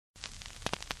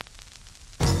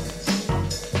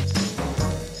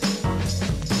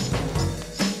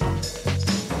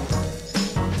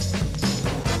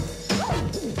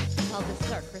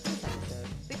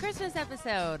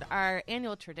episode, our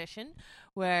annual tradition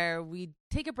where we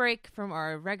take a break from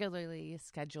our regularly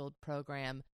scheduled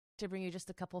program to bring you just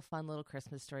a couple fun little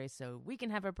Christmas stories so we can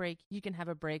have a break, you can have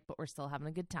a break, but we're still having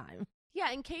a good time.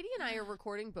 Yeah, and Katie and I are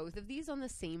recording both of these on the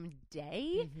same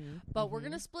day, but we're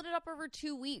going to split it up over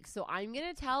 2 weeks. So I'm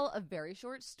going to tell a very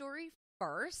short story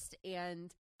first,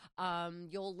 and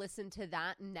you'll listen to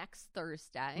that next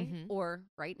Thursday or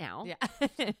right now. Yeah.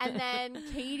 And then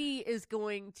Katie is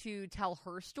going to tell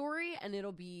her story, and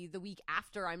it'll be the week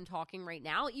after I'm talking right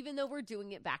now, even though we're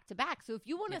doing it back to back. So if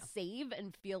you want to save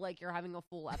and feel like you're having a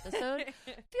full episode,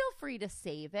 feel free to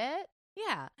save it.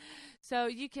 Yeah. So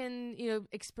you can,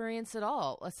 experience it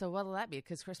all. So what'll that be?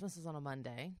 Because Christmas is on a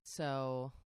Monday.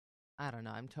 So I don't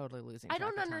know. I'm totally losing track I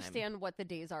don't of time. understand what the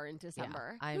days are in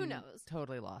December. Yeah, Who knows?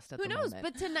 Totally lost at Who the knows? moment.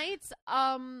 But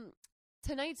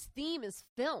tonight's theme is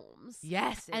films.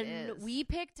 Yes, it and is. We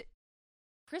picked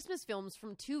Christmas films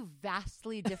from two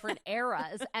vastly different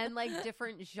eras and like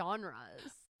different genres.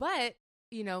 But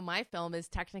my film is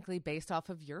technically based off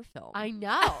of your film. I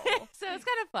know. So it's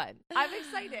kind of fun. I'm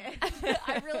excited.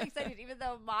 I'm really excited, even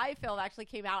though my film actually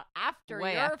came out after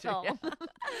Way your after, film. yeah.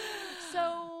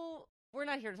 So we're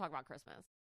not here to talk about Christmas.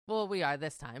 Well, we are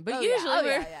this time. But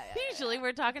usually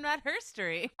we're talking about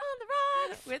herstory. On the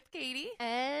rocks. With Katie.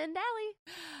 And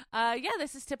Allie.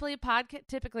 This is typically a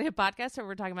podcast where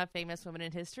we're talking about famous women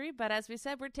in history. But as we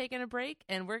said, we're taking a break,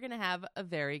 and we're going to have a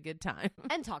very good time.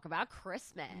 And talk about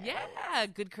Christmas. Yeah.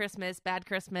 Good Christmas, bad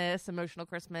Christmas, emotional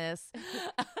Christmas.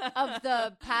 Of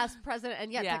the past, present,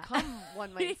 and yet to come,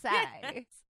 one might say.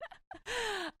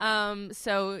 Yes.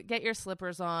 So get your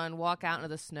slippers on, walk out into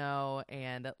the snow,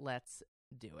 and let's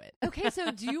do it. Okay, so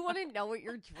do you want to know what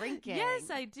you're drinking? Yes,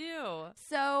 I do.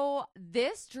 So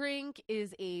this drink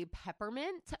is a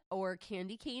peppermint or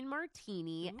candy cane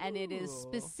martini. Ooh. And it is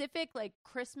specific like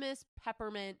Christmas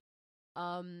peppermint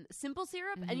simple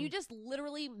syrup, and you just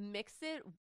literally mix it.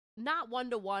 Not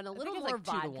 1-to-1, a little more like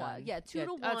vodka. 2-to-1. Yeah,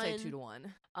 2-to-1. I'd say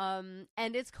 2-to-1.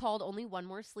 And it's called Only One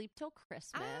More Sleep Till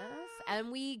Christmas.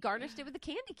 And we garnished it with a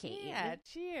candy cane. Yeah,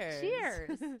 cheers.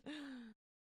 Cheers.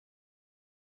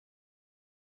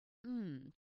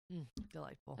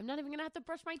 Delightful. I'm not even going to have to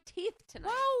brush my teeth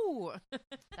tonight. Whoa!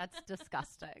 That's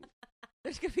disgusting.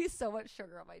 There's going to be so much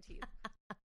sugar on my teeth.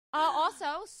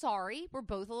 Also, sorry, we're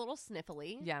both a little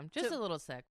sniffly. Yeah, just a little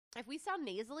sick. If we sound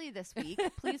nasally this week,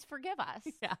 please forgive us.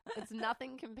 Yeah. It's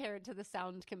nothing compared to the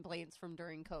sound complaints from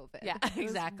during COVID. Yeah,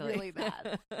 exactly. Really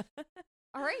bad.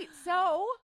 All right, so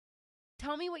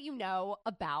tell me what you know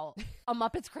about A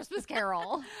Muppet's Christmas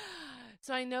Carol.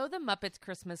 So I know The Muppet's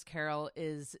Christmas Carol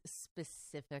is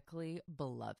specifically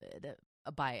beloved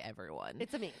by everyone.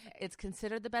 It's amazing. It's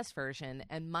considered the best version,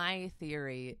 and my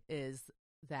theory is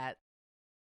that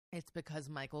it's because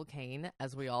Michael Caine,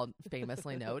 as we all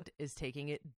famously note, is taking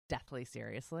it deathly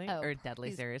seriously or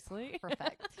deadly seriously.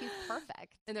 Perfect. He's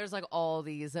perfect. And there's like all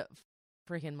these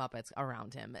freaking Muppets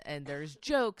around him, and there's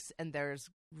jokes, and there's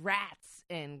rats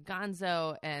and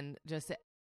Gonzo, and just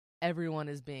everyone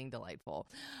is being delightful.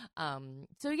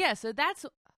 So that's,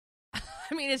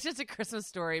 I mean, it's just a Christmas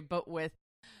story, but with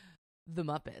the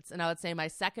Muppets. And I would say my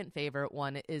second favorite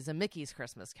one is A Mickey's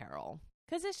Christmas Carol,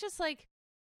 because it's just like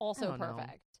also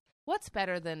perfect. What's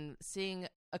better than seeing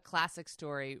a classic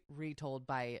story retold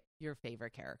by your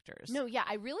favorite characters? No, yeah,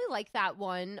 I really like that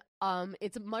one.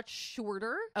 It's much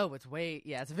shorter. Oh, it's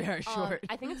very short.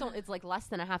 I think it's like less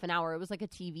than a half an hour. It was like a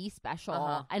TV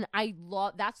special, and I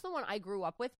love. That's the one I grew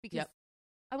up with because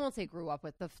I won't say grew up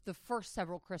with the first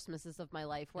several Christmases of my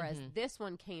life. Whereas this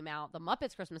one came out, The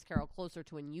Muppet's Christmas Carol, closer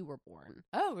to when you were born.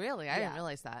 Oh, really? I didn't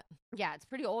realize that. Yeah, it's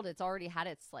pretty old. It's already had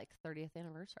its like 30th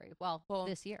anniversary. Well,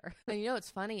 this year. And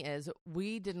what's funny is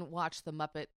we didn't watch The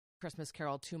Muppet Christmas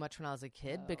Carol too much when I was a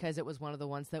kid because it was one of the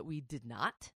ones that we did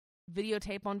not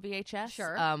videotape on VHS.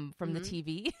 Sure. From the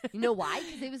TV. You know why?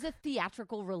 Because it was a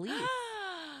theatrical release.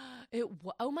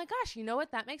 Oh my gosh! You know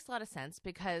what? That makes a lot of sense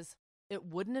because it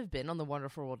wouldn't have been on The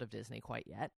Wonderful World of Disney quite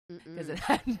yet because it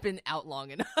hadn't been out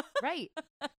long enough. Right.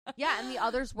 Yeah, and the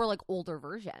others were like older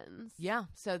versions. Yeah,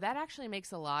 so that actually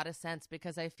makes a lot of sense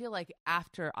because I feel like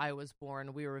after I was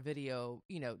born, we were video,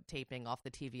 taping off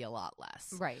the TV a lot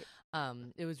less. Right.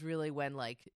 It was really when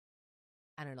like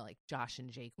Josh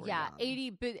and Jake were young.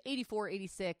 84,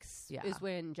 86 is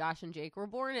when Josh and Jake were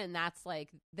born, and that's like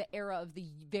the era of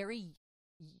the very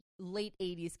late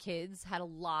 80s kids had a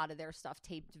lot of their stuff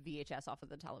taped VHS off of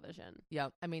the television.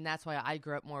 Yep. I mean, that's why I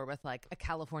grew up more with like a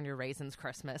California Raisins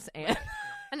Christmas and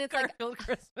it's Garfield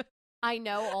Christmas. I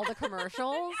know all the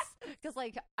commercials because,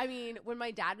 like, I mean, when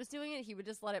my dad was doing it, he would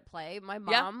just let it play. My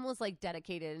mom was like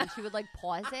dedicated, and she would like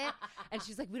pause it, and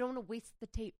she's like, "We don't want to waste the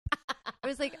tape." I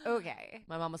was like, okay.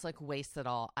 My mom was like, waste it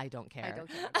all. I don't care. I don't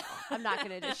care at all. I'm not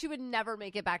going to. She would never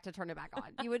make it back to turn it back on.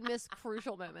 You would miss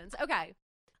crucial moments. Okay.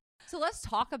 So let's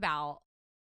talk about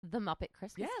the Muppet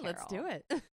Christmas Carol. Let's do it.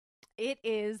 It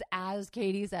is, as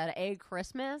Katie said, a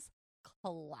Christmas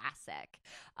classic.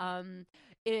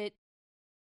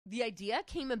 The idea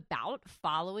came about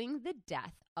following the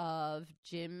death of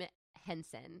Jim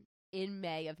Henson in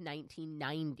May of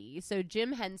 1990. So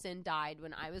Jim Henson died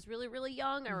when I was really, really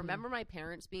young. I remember my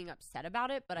parents being upset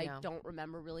about it, but I don't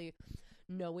remember really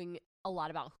knowing a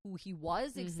lot about who he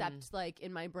was, except like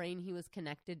in my brain he was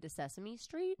connected to Sesame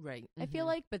Street. Right. I feel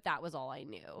like, but that was all I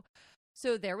knew.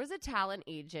 So there was a talent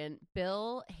agent,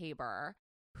 Bill Haber,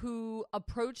 who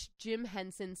approached Jim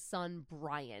Henson's son,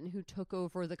 Brian, who took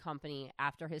over the company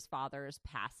after his father's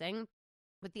passing,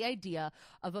 with the idea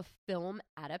of a film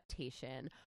adaptation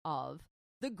of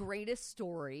the greatest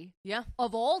story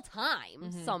of all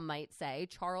time, some might say,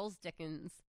 Charles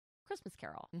Dickens' Christmas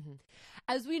Carol.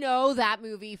 As we know, that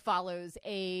movie follows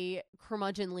a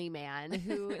curmudgeonly man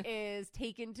who is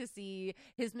taken to see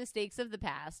his mistakes of the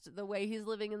past, the way he's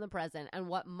living in the present, and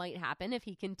what might happen if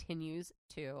he continues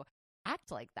to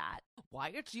act like that.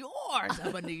 Why, it's yours,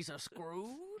 Ebenezer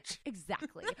Scrooge.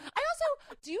 Exactly. I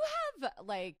also, do you have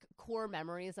like core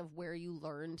memories of where you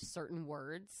learned certain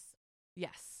words?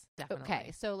 Yes, definitely.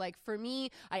 Okay, so like for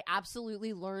me, I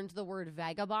absolutely learned the word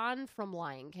vagabond from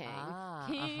Lion King.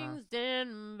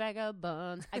 Kingston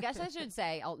vagabonds. I guess I should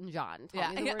say Elton John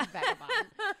taught me the word vagabond.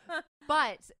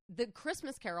 But the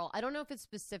Christmas Carol, I don't know if it's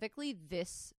specifically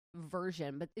this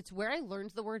version, but it's where I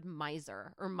learned the word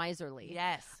miser or miserly.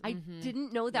 Yes. I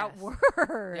didn't know that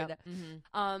word. Yep.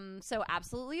 So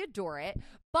absolutely adore it.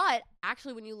 But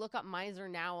actually when you look up miser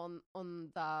now on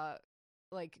the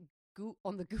like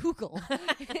on the Google,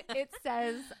 it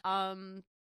says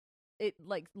it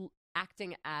like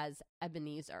acting as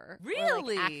Ebenezer.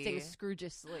 Really? Or, like, acting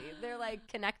Scroogeously. They're like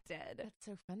connected. That's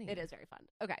so funny. It is very fun.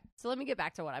 Okay, so let me get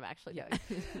back to what I'm actually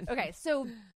doing. Okay, so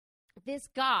this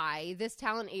guy, this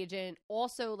talent agent,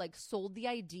 also like sold the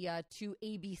idea to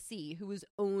ABC, who was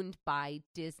owned by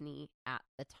Disney at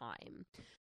the time.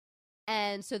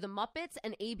 And so the Muppets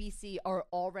and ABC are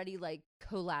already like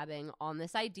collabing on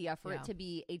this idea for it to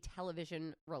be a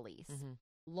television release.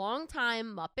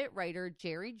 Longtime Muppet writer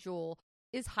Jerry Jewell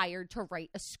is hired to write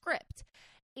a script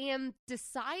and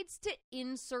decides to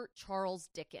insert Charles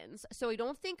Dickens. So I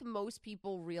don't think most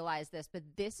people realize this, but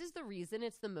this is the reason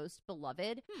it's the most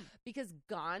beloved, because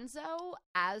Gonzo,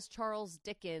 as Charles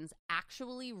Dickens,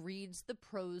 actually reads the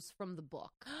prose from the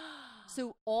book.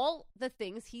 So all the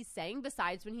things he's saying,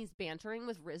 besides when he's bantering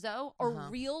with Rizzo, are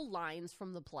real lines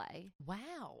from the play.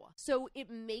 Wow. So it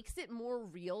makes it more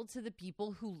real to the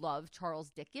people who love Charles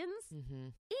Dickens,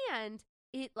 and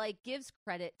it like gives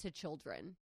credit to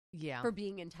children. For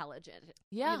being intelligent.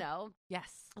 You know?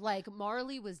 Yes. Like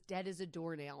Marley was dead as a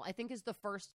doornail, I think is the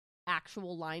first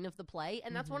actual line of the play.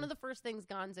 And that's one of the first things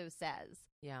Gonzo says.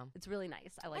 Yeah. It's really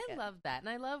nice. I like it. I love that. And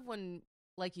I love when,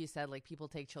 like you said, like people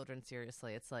take children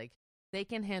seriously. It's like they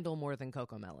can handle more than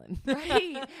Cocomelon.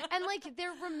 Right. And like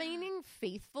they're remaining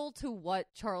faithful to what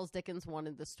Charles Dickens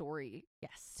wanted the story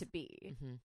to be.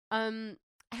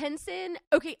 Henson.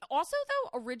 Okay. Also,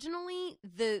 though, originally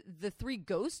the three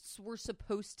ghosts were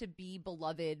supposed to be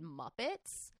beloved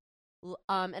Muppets,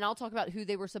 and I'll talk about who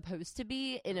they were supposed to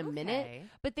be in a minute.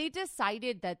 But they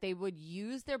decided that they would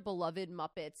use their beloved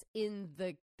Muppets in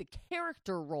the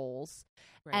character roles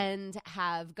and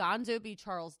have Gonzo be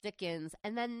Charles Dickens,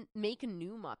 and then make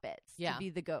new Muppets to be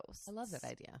the ghosts. I love that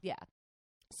idea. Yeah.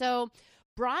 So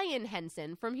Brian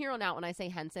Henson, from here on out, when I say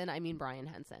Henson, I mean Brian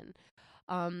Henson.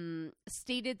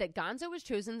 Stated that Gonzo was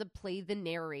chosen to play the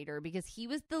narrator because he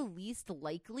was the least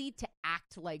likely to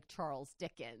act like Charles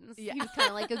Dickens. He was kind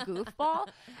of like a goofball.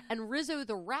 And Rizzo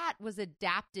the Rat was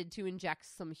adapted to inject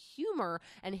some humor,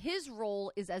 and his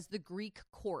role is as the Greek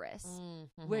chorus,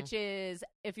 which is,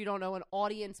 if you don't know, an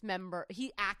audience member.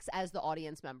 He acts as the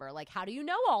audience member. Like, how do you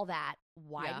know all that?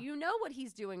 Why do you know what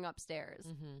he's doing upstairs?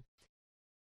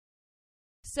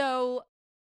 So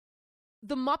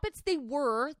the Muppets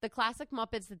the classic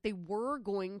Muppets that they were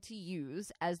going to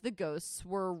use as the ghosts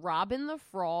were Robin the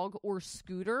Frog or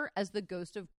Scooter as the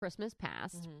ghost of Christmas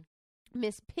Past,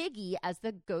 Miss Piggy as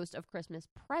the ghost of Christmas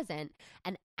Present,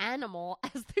 and Animal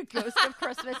as the ghost of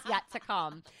Christmas Yet to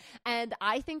Come. And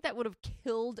I think that would have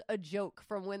killed a joke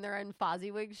from when they're in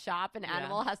Fozziwig's shop and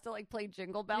Animal has to like play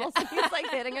Jingle Bells and he's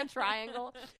like hitting a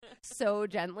triangle so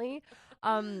gently.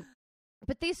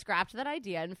 But they scrapped that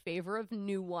idea in favor of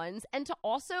new ones, and to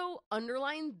also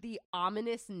underline the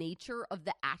ominous nature of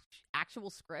the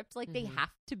actual script, like they have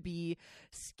to be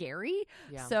scary.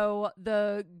 Yeah. So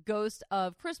the Ghost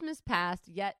of Christmas Past,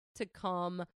 Yet to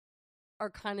Come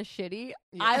are kind of shitty.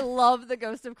 Yeah. I love the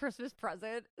Ghost of Christmas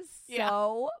Present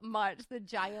so much. The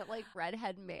giant like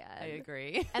redhead man. I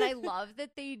agree. And I love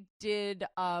that they did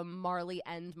Marley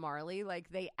and Marley. Like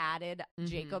they added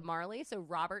Jacob Marley. So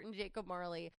Robert and Jacob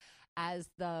Marley as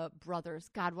the brothers.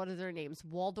 God, what are their names?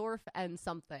 Waldorf and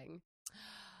something.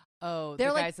 Oh, they're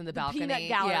the like guys in the balcony. Peanut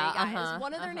Gallery guys.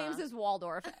 One of their names is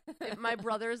Waldorf. My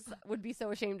brothers would be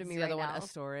so ashamed of me right now. The other one,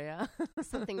 Astoria.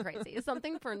 Something crazy.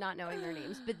 Something for not knowing their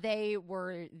names. But they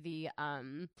were the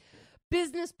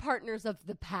business partners of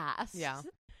the past. Yeah.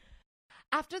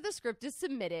 After the script is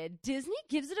submitted, Disney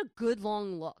gives it a good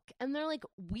long look. And they're like,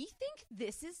 we think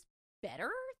this is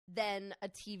better than a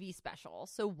TV special.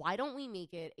 So why don't we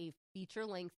make it a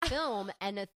feature-length film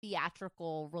and a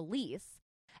theatrical release?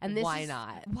 And why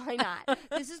not? Why not?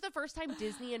 This is the first time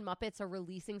Disney and Muppets are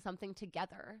releasing something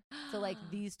together. So, like,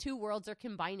 these two worlds are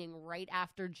combining right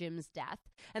after Jim's death.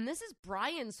 And this is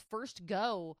Brian's first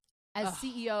go as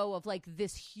CEO of, like,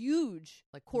 this huge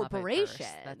corporation.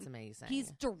 That's amazing.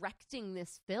 He's directing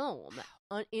this film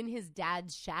in his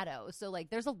dad's shadow. So, like,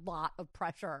 there's a lot of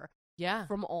pressure. Yeah.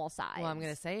 From all sides. Well, I'm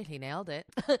going to say it. He nailed it.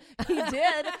 He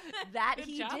did. That Good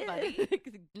he job, did. Buddy.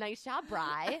 Nice job,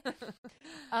 Bri.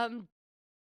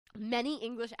 Many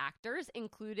English actors,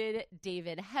 included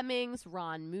David Hemmings,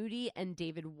 Ron Moody, and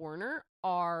David Warner,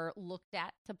 are looked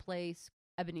at to play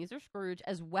Ebenezer Scrooge,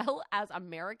 as well as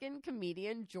American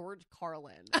comedian George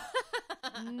Carlin.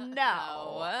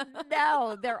 No,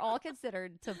 they're all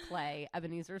considered to play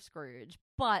Ebenezer Scrooge,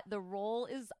 but the role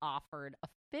is offered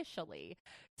officially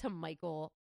to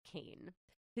Michael Caine.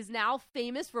 His now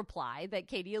famous reply that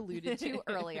Katie alluded to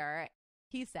earlier,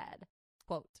 he said,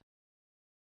 quote,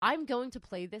 "I'm going to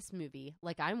play this movie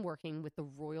like I'm working with the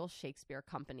Royal Shakespeare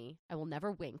Company. I will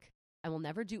never wink. I will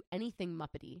never do anything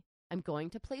Muppety. I'm going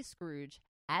to play Scrooge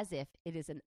as if it is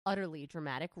an utterly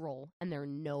dramatic role and there are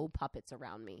no puppets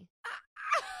around me."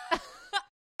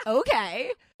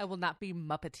 Okay. I will not be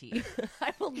Muppety.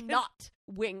 I will not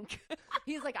wink.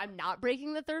 He's like, I'm not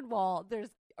breaking the third wall.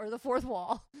 Or the fourth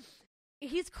wall.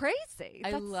 He's crazy.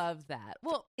 I love that.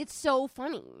 Well, it's so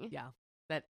funny. Yeah.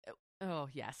 Oh,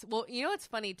 yes. Well, you know what's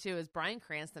funny, too, is Bryan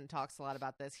Cranston talks a lot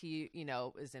about this. He,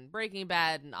 is in Breaking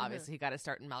Bad, and obviously he got to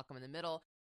start in Malcolm in the Middle.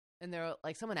 And they're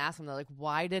like, someone asked him, they're like,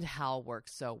 why did Hal work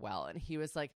so well? And he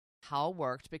was like, Hal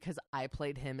worked because I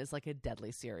played him as like a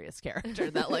deadly serious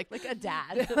character that like a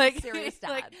dad, like serious dad.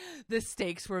 Like, the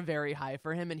stakes were very high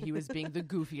for him, and he was being the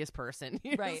goofiest person.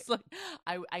 Right. Like,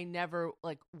 I never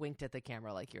like winked at the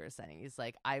camera like you were saying. He's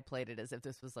like, I played it as if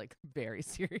this was like very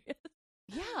serious.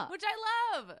 Yeah. Which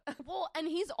I love. Well, and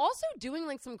he's also doing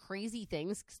like some crazy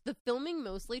things. The filming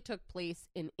mostly took place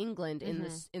in England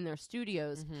in their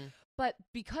studios. Mm-hmm. But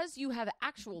because you have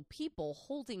actual people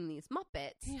holding these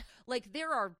Muppets, like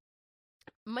there are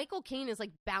Michael Caine is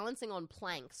like balancing on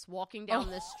planks walking down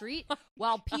the street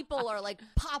while people are like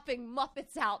popping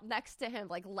Muppets out next to him,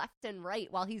 like left and right,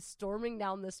 while he's storming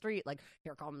down the street. Like,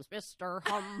 here comes Mr.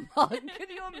 Humbug. Can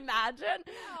you imagine?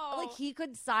 No. Like he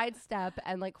could sidestep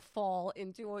and like fall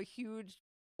into a huge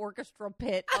orchestra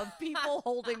pit of people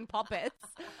holding puppets.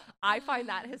 I find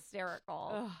that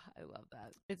hysterical. Oh, I love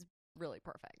that. It's really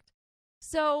perfect.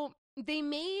 So they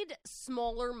made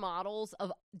smaller models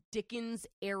of Dickens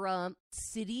era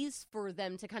cities for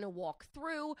them to kind of walk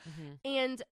through. Mm-hmm.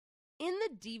 And in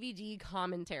the DVD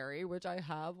commentary, which I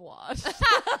have watched,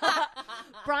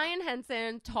 Brian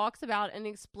Henson talks about and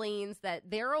explains that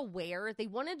they're aware they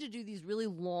wanted to do these really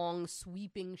long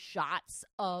sweeping shots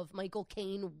of Michael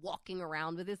Caine walking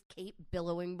around with his cape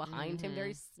billowing behind him,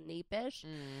 very Snape-ish.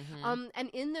 Mm-hmm. And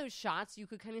in those shots, you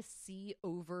could kind of see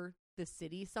over the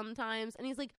city sometimes. And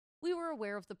he's like, we were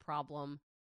aware of the problem,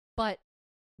 but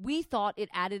we thought it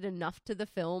added enough to the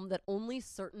film that only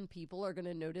certain people are going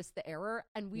to notice the error,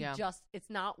 and it's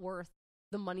not worth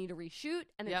the money to reshoot,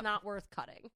 and it's not worth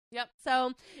cutting. Yep.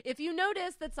 So if you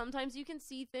notice that sometimes you can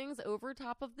see things over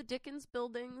top of the Dickens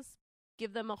buildings,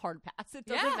 give them a hard pass. It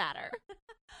doesn't matter.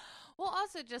 Well,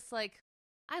 also just like,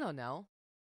 I don't know.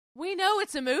 We know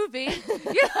it's a movie. It's okay.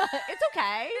 It's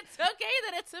okay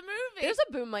that it's a movie. There's a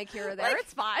boom mic here or there.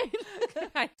 It's fine.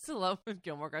 I still love when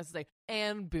Gilmore Girls say,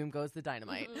 and boom goes the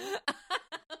dynamite.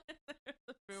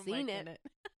 Mm-hmm. Seen it.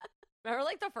 Remember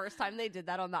like the first time they did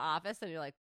that on The Office and you're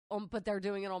like, but they're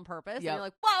doing it on purpose? Yep. And you're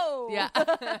like, whoa! Yeah.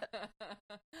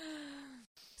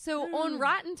 So on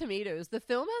Rotten Tomatoes, the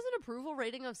film has an approval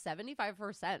rating of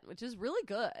 75%, which is really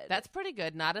good. That's pretty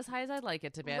good. Not as high as I'd like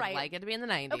it to be. Right. I'd like it to be in the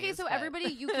 90s. Okay, so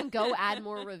everybody, you can go add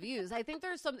more reviews. I think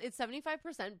there's it's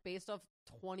 75% based off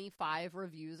 25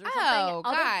 reviews or something. Oh,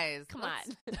 guys. Come on.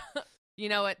 You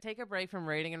know what? Take a break from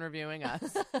rating and reviewing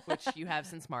us, which you have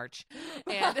since March.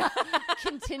 And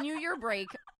continue your break.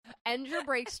 End your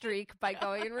break streak by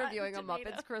going and reviewing A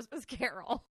Muppet's Christmas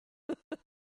Carol.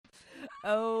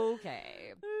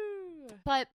 Okay.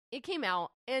 But it came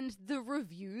out, and the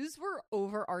reviews were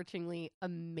overarchingly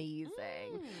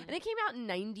amazing. And it came out in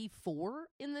 94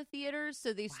 in the theaters,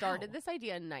 so they started this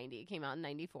idea in 90. It came out in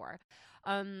 94.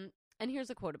 And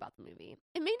here's a quote about the movie.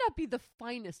 It may not be the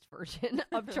finest version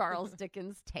of Charles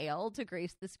Dickens' tale to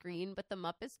grace the screen, but The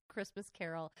Muppets Christmas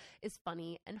Carol is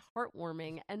funny and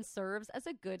heartwarming and serves as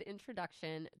a good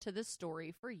introduction to the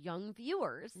story for young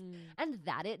viewers. And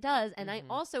that it does. And I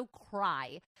also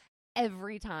cry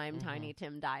every time Tiny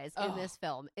Tim dies in this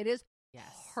film. It is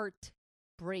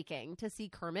heartbreaking to see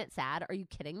Kermit sad. Are you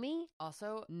kidding me?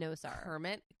 Also, no, sir.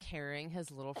 Kermit carrying his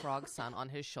little frog son on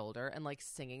his shoulder and like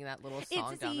singing that little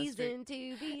song it's down the street. It's a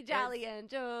season to be jolly and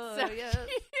joyous. So cute.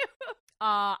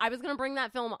 I was going to bring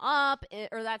that film up,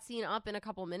 or that scene up in a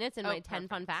couple minutes in my 10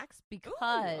 fun facts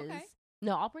because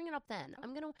no, I'll bring it up then.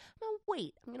 I'm going to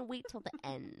wait. I'm going to wait till the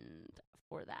end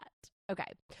for that. Okay.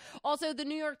 Also, the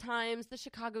New York Times, the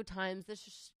Chicago Times, the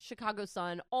Chicago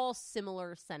Sun, all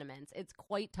similar sentiments. It's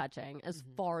quite touching as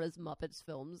far as Muppets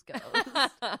films go.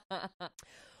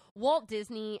 Walt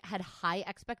Disney had high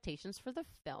expectations for the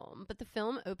film, but the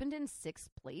film opened in 6th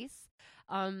place.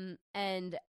 And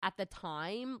at the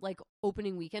time, like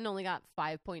opening weekend only got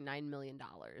 $5.9 million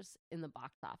in the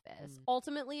box office.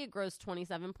 Ultimately, it grossed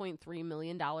 $27.3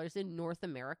 million in North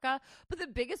America. But the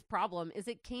biggest problem is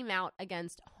it came out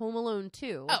against Home Alone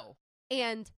 2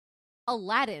 and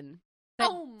Aladdin.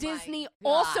 Disney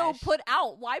also put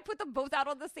out. Why put them both out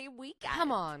on the same weekend?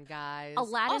 Come on, guys.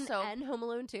 Aladdin and Home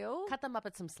Alone 2? Cut them up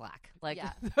at some slack. Like,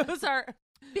 those are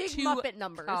big Muppet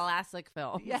numbers. Classic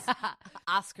films. Yeah.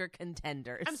 Oscar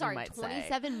contenders. I'm sorry,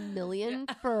 $27 million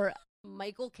for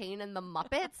Michael Caine and the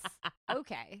Muppets?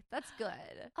 Okay, that's good.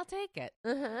 I'll take it.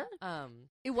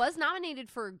 It was nominated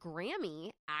for a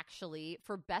Grammy, actually,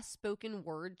 for Best Spoken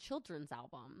Word Children's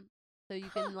Album. So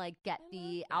you can, like, get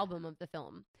the album of the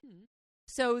film.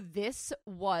 So this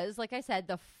was, like I said,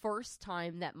 the first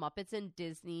time that Muppets and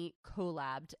Disney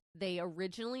collabed. They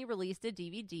originally released a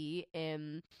DVD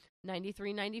in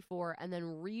 93, 94, and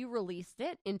then re-released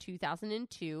it in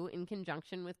 2002 in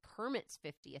conjunction with Kermit's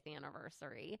 50th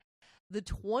anniversary. The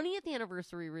 20th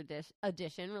anniversary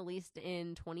edition released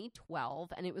in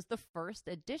 2012, and it was the first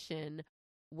edition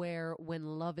where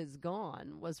When Love Is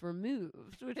Gone was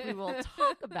removed, which we will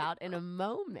talk about in a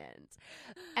moment.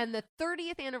 And the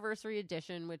 30th anniversary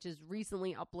edition, which is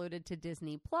recently uploaded to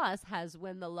Disney Plus, has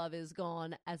When the Love Is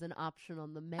Gone as an option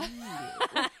on the menu.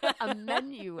 A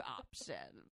menu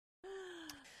option.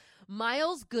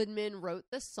 Miles Goodman wrote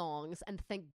the songs, and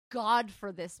thank God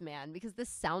for this man, because the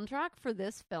soundtrack for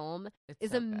this film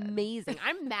is so amazing.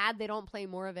 I'm mad they don't play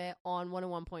more of it on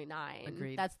 101.9.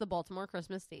 Agreed. That's the Baltimore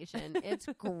Christmas station. It's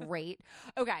great.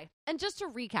 Okay, and just to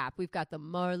recap, we've got the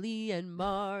Marley and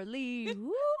Marley.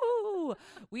 Woo!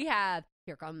 We have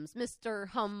Here Comes Mr.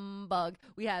 Humbug.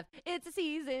 We have It's a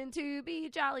Season to Be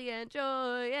Jolly and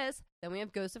Joyous. Then we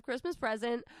have Ghost of Christmas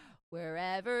Present.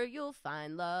 Wherever you'll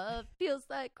find love feels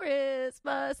like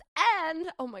Christmas.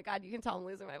 And, oh my God, you can tell I'm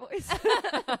losing my voice.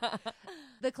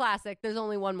 The classic, There's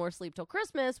Only One More Sleep Till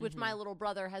Christmas, which my little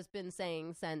brother has been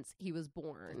saying since he was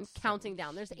born. Counting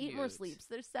down. There's 8 more sleeps.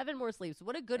 There's 7 more sleeps.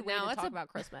 What a good way to talk about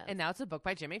Christmas. And now it's a book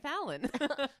by Jimmy Fallon.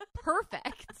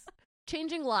 Perfect.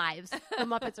 Changing lives. The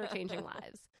Muppets are changing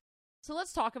lives. So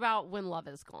let's talk about When Love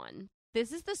Is Gone.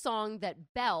 This is the song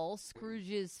that Belle,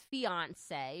 Scrooge's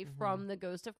fiance from the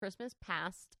Ghost of Christmas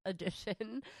Past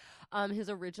edition, his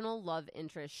original love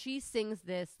interest. She sings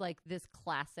this like this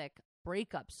classic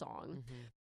breakup song.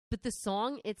 But the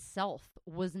song itself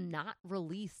was not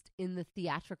released in the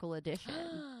theatrical edition.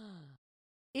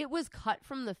 It was cut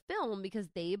from the film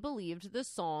because they believed the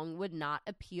song would not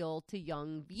appeal to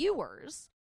young viewers.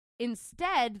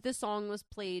 Instead, the song was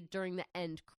played during the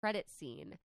end credit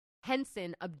scene.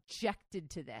 Henson objected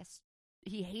to this.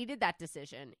 He hated that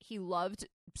decision. He loved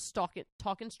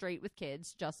talking straight with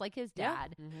kids, just like his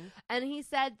dad. And he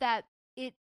said that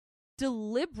it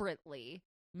deliberately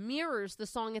mirrors the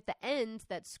song at the end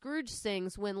that Scrooge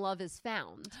sings When Love Is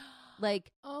Found. Like,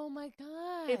 oh my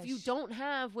gosh. If you don't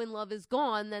have When Love Is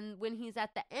Gone, then when he's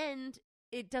at the end,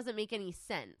 it doesn't make any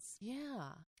sense.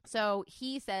 Yeah. So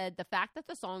he said the fact that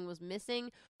the song was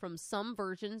missing from some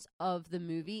versions of the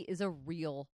movie is a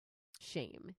real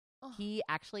shame. Oh. He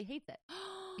actually hates it.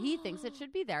 He thinks it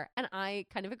should be there. And I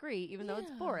kind of agree, even though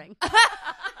it's boring.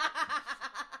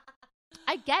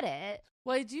 I get it.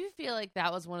 Well, I do feel like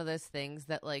that was one of those things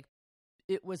that, like,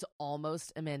 it was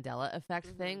almost a Mandela effect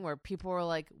thing where people were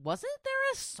like, wasn't there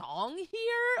a song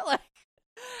here? Like,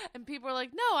 and people were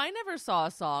like, no, I never saw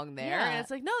a song there. Yeah. And it's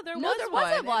like, no, there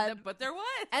wasn't one. But there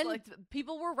was. And like,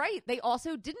 people were right. They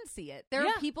also didn't see it. There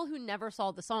are people who never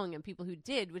saw the song and people who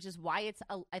did, which is why it's,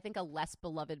 I think, a less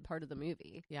beloved part of the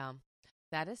movie. Yeah.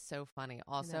 That is so funny.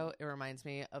 Also, it reminds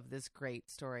me of this great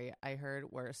story I heard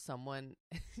where someone,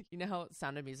 you know how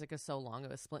Sound of Music is so long, it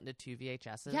was split into 2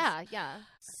 VHSs? Yeah, yeah.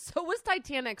 So was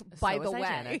Titanic, by the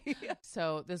way.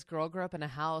 So this girl grew up in a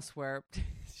house where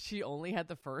she only had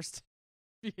the first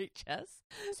VHS.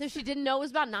 So she didn't know it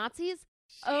was about Nazis?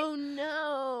 Oh,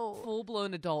 no.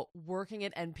 Full-blown adult working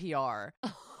at NPR.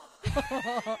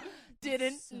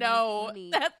 Didn't know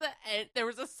that there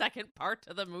was a second part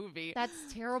to the movie.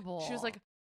 That's terrible. She was like,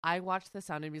 I watched The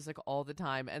Sound of Music all the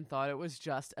time and thought it was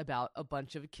just about a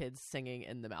bunch of kids singing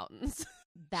in the mountains.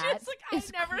 That's like, I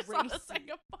never saw the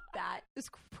second part. That is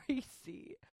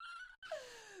crazy.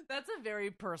 That's a very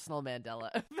personal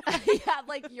Mandela. Yeah,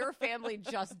 like your family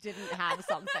just didn't have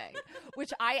something,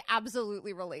 which I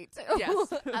absolutely relate to.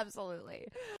 Yes. Absolutely.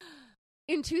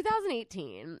 In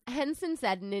 2018, Henson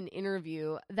said in an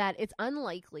interview that it's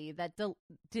unlikely that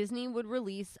Disney would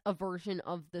release a version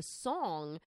of the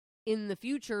song in the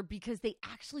future because they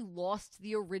actually lost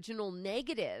the original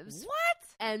negatives. What?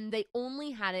 And they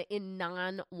only had it in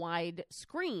non-wide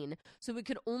screen, so it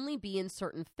could only be in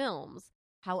certain films.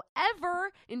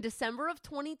 However, in December of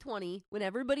 2020, when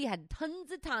everybody had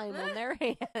tons of time on their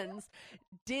hands,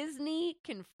 Disney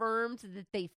confirmed that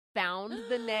they found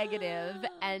the negative,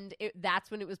 and that's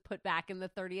when it was put back in the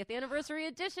 30th anniversary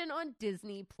edition on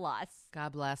Disney+.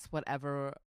 God bless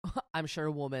whatever, I'm sure,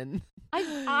 woman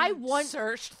I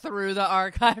searched through the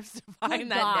archives to find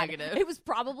that negative. It was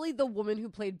probably the woman who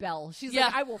played Belle. She's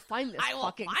like, I will find this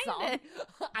fucking song.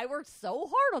 I worked so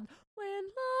hard on When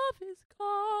Love Is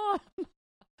Gone.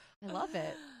 I love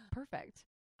it. Perfect.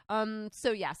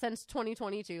 So yeah, since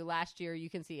 2022, last year, you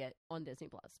can see it on Disney+.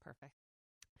 Perfect.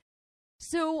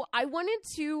 So I wanted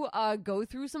to go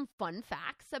through some fun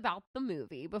facts about the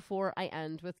movie before I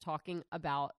end with talking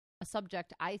about a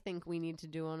subject I think we need to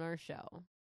do on our show.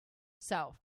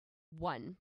 So,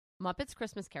 1, Muppet's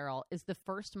Christmas Carol is the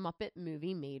first Muppet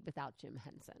movie made without Jim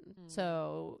Henson.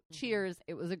 So, cheers.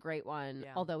 It was a great one,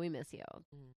 although we miss you.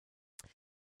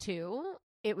 2,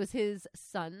 it was his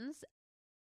son's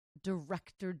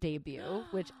director debut,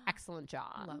 which excellent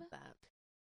job. Love that.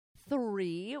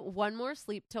 3, One More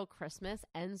Sleep Till Christmas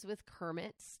ends with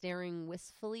Kermit staring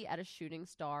wistfully at a shooting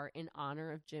star in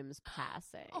honor of Jim's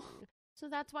passing. So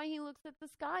that's why he looks at the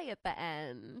sky at the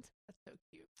end. That's so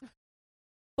cute.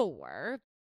 4,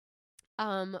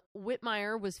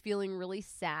 Whitmire was feeling really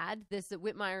sad.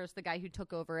 Whitmire is the guy who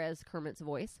took over as Kermit's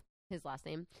voice, his last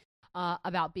name,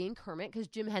 about being Kermit, because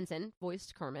Jim Henson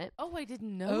voiced Kermit. Oh, I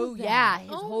didn't know that. Yeah,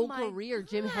 his whole career,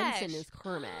 Jim Henson is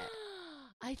Kermit.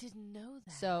 I didn't know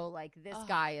that. So, like, this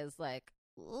guy is like,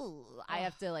 I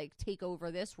have to, like, take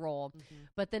over this role.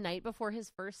 But the night before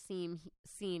his first scene,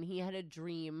 he had a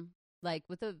dream, like,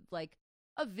 with a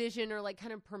vision or, like,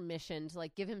 kind of permission to,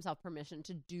 like, give himself permission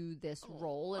to do this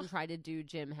role and try to do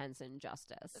Jim Henson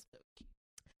justice. That's so cute.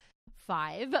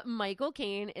 5, Michael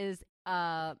Caine is,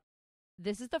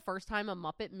 this is the first time a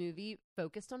Muppet movie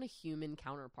focused on a human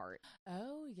counterpart.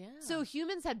 Oh, yeah. So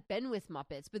humans had been with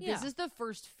Muppets, but this is the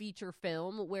first feature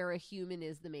film where a human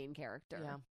is the main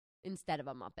character instead of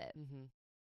a Muppet.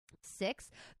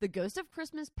 6, The Ghost of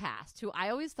Christmas Past, who I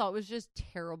always thought was just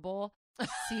terrible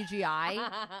CGI,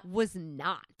 was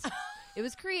not. It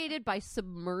was created by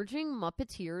submerging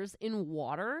Muppeteers in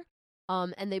water.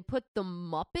 And they put the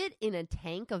Muppet in a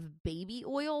tank of baby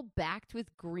oil backed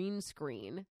with green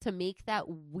screen to make that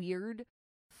weird,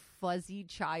 fuzzy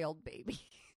child baby.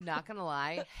 Not gonna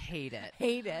lie, hate it.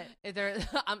 Hate it.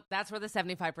 That's where the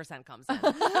 75% comes in.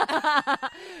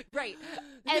 Right.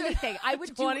 Anything. I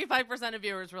would 25% of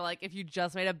viewers were like, if you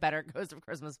just made a better Ghost of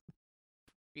Christmas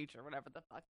feature, whatever the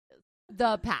fuck it is.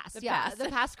 The past. The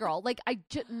past girl. Like, I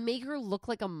just make her look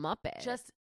like a Muppet.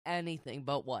 Just anything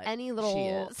but what any little she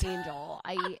is. Angel.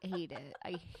 I hate it.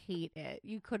 I hate it.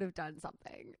 You could have done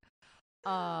something.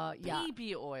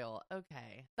 Baby oil.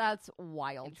 Okay. That's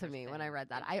wild to me when I read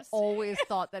that. I always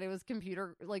thought that it was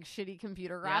shitty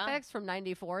computer graphics from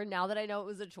 94. Now that I know it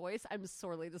was a choice, I'm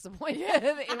sorely disappointed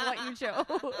in what you chose.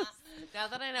 Now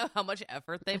that I know how much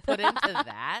effort they put into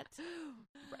that.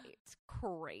 Right.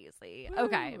 crazy. Woo.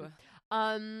 Okay.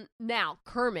 Now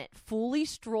Kermit fully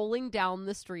strolling down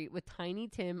the street with Tiny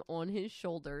Tim on his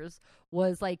shoulders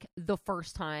was like the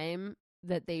first time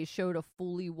that they showed a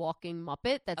fully walking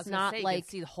Muppet. That's not you like can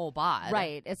see the whole bod.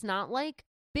 right. It's not like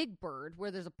Big Bird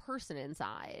where there's a person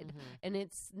inside, and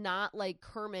it's not like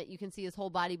Kermit. You can see his whole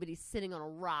body, but he's sitting on a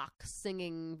rock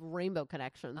singing Rainbow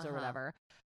Connections or whatever.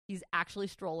 He's actually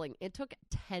strolling. It took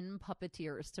 10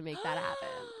 puppeteers to make that happen.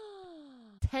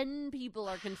 10 people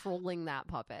are controlling that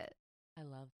puppet. I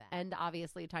love that. And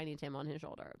obviously Tiny Tim on his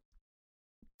shoulder.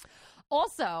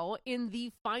 Also, in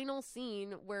the final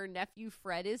scene where Nephew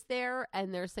Fred is there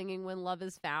and they're singing When Love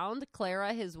Is Found,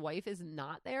 Clara, his wife, is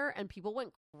not there, and people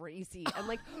went crazy and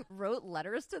like wrote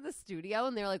letters to the studio,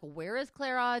 and they're like, where is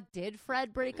Clara? Did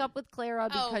Fred break up with Clara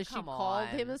because she called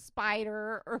him a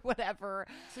spider or whatever?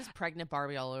 This is pregnant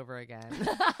Barbie all over again.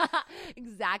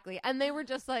 Exactly. And they were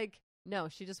just like, no,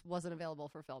 she just wasn't available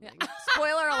for filming. Yeah.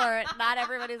 Spoiler alert, not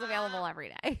everybody's available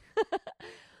every day.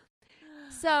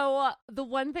 So the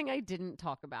one thing I didn't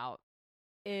talk about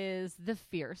is the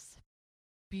fierce,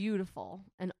 beautiful,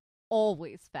 and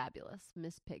always fabulous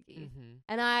Miss Piggy.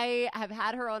 And I have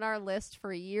had her on our list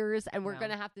for years, and we're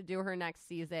going to have to do her next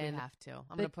season. We have to.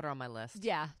 I'm going to put her on my list.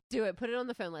 Yeah, do it. Put it on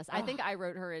the phone list. I think I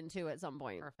wrote her in too at some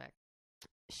point. Perfect.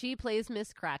 She plays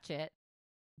Miss Cratchit,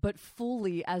 but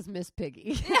fully as Miss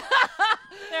Piggy.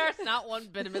 There's not one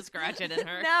bit of Miss Cratchit in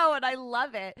her. No, and I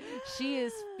love it. She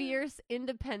is fierce,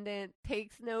 independent,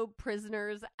 takes no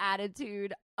prisoners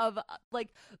attitude of like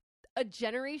a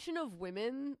generation of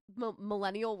women,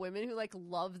 millennial women who like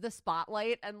love the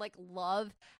spotlight and like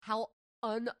love how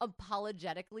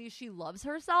unapologetically she loves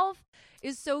herself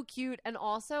is so cute. And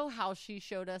also how she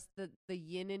showed us the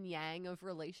yin and yang of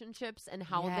relationships and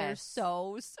how they're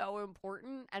so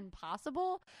important and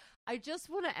possible. I just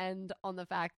want to end on the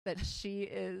fact that she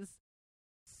is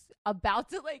about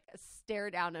to like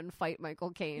stare down and fight Michael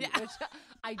Caine, which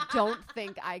I don't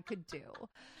think I could do.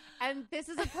 And this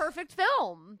is a perfect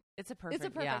film. It's a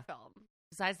perfect film.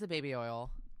 Besides the baby oil,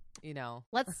 you know.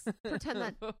 Let's pretend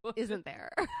that isn't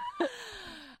there.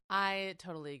 I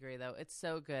totally agree, though. It's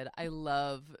so good. I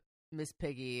love Miss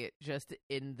Piggy just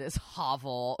in this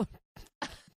hovel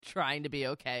trying to be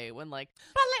okay when like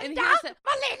Melinda.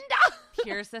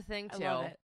 Here's the thing too.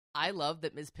 I love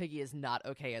that Miss Piggy is not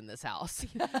okay in this house.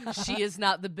 Yeah. She is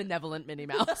not the benevolent Minnie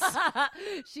Mouse.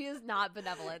 She is not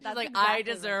benevolent. That's like, exactly I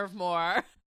deserve more.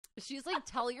 She's like,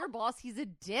 tell your boss he's a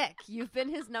dick. You've been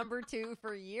his number 2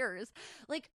 for years.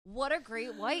 Like, what a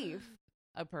great wife.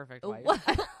 A perfect wife.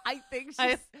 I think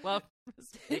I love Miss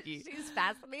Piggy. She's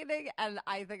fascinating, and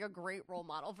I think a great role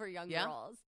model for young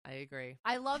girls. I agree.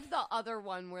 I love the other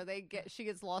one where she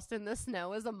gets lost in the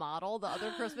snow as a model, the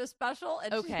other Christmas special,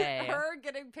 and her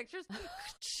getting pictures.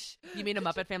 You mean A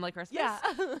Muppet Family Christmas? Yeah.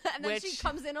 And then she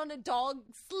comes in on a dog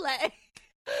sleigh.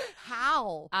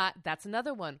 How? That's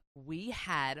another one we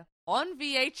had on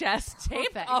VHS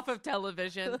taped off of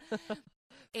television.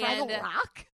 And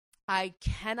Rock? I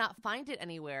cannot find it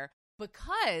anywhere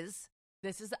because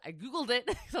I Googled it.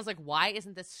 I was like, why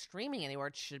isn't this streaming anywhere?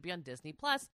 It should be on Disney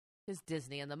Plus. Is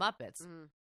Disney and the Muppets.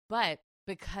 But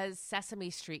because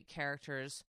Sesame Street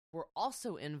characters were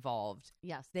also involved,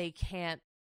 they can't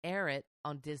air it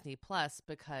on Disney Plus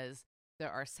because there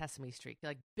are Sesame Street.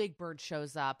 Like Big Bird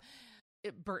shows up,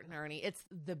 Bert and Ernie. It's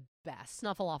the best.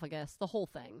 Snuffleupagus, the whole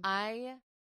thing. I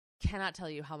cannot tell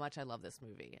you how much I love this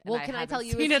movie. Well, can I tell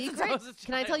you a secret?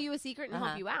 Can I tell you a secret and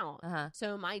help you out?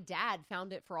 So my dad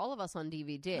found it for all of us on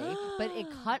DVD, but it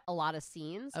cut a lot of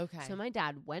scenes. Okay. So my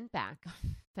dad went back,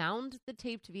 found the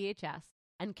taped VHS,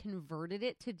 and converted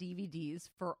it to DVDs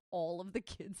for all of the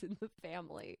kids in the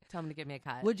family. Tell him to give me a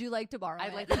cut. Would you like to borrow it?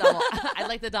 I'd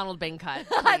like the Donald Bain cut.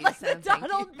 Please. I'd like the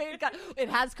Donald Bain cut. It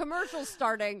has commercials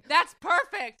starting. That's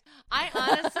perfect.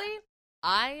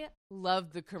 I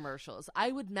love the commercials.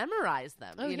 I would memorize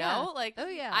them, you know? Like,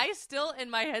 I still,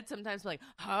 in my head, sometimes like,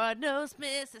 hard-nosed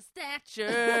Mrs.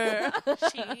 Thatcher.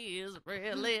 She's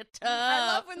really tough. I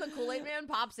love when the Kool-Aid Man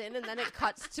pops in and then it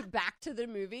cuts back to the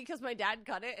movie because my dad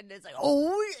cut it and it's like,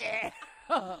 oh, yeah.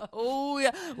 Oh, yeah.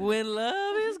 When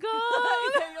love is gone.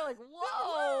 And you're like,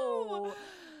 whoa.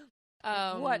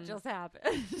 What just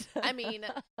happened? I mean...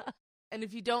 And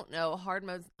if you don't know,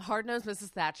 Hard-Nosed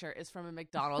Mrs. Thatcher is from a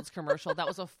McDonald's commercial. That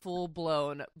was a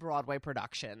full-blown Broadway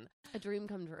production. A dream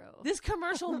come true. This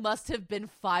commercial must have been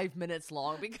 5 minutes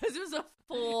long because it was a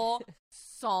full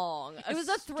song. It was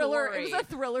a thriller. Story. It was a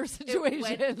thriller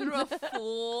situation. It went through a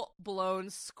full-blown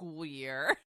school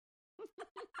year.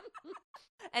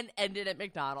 and ended at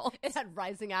McDonald's. It had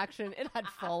rising action. It had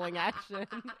falling action.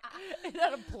 It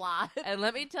had a plot. And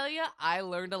let me tell you, I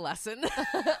learned a lesson.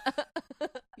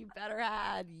 You better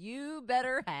had. You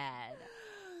better had.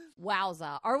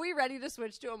 Wowza. Are we ready to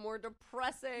switch to a more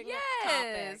depressing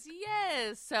topic?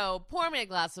 Yes. So pour me a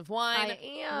glass of wine. I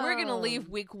am. We're going to leave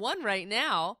week 1 right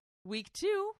now. Week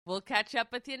 2, we'll catch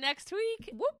up with you next week.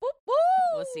 Whoop, whoop, whoop.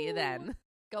 We'll see you then.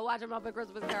 Go watch a Muppet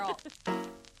Christmas Carol.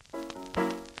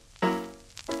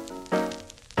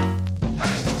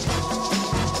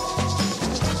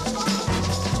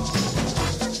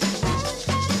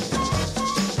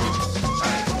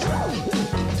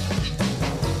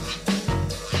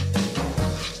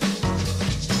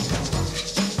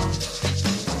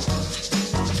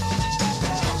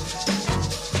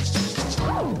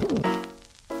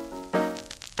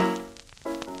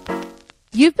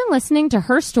 You've been listening to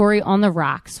Her Story on the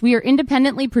Rocks. We are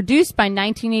independently produced by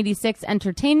 1986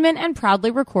 Entertainment and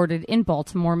proudly recorded in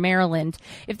Baltimore, Maryland.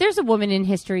 If there's a woman in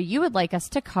history you would like us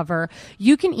to cover,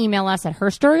 you can email us at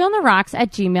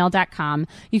herstoryontheRocks@gmail.com.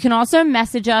 You can also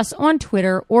message us on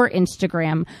Twitter or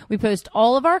Instagram. We post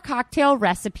all of our cocktail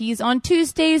recipes on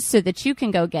Tuesdays so that you can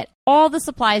go get all the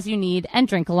supplies you need and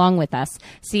drink along with us.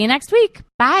 See you next week.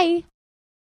 Bye.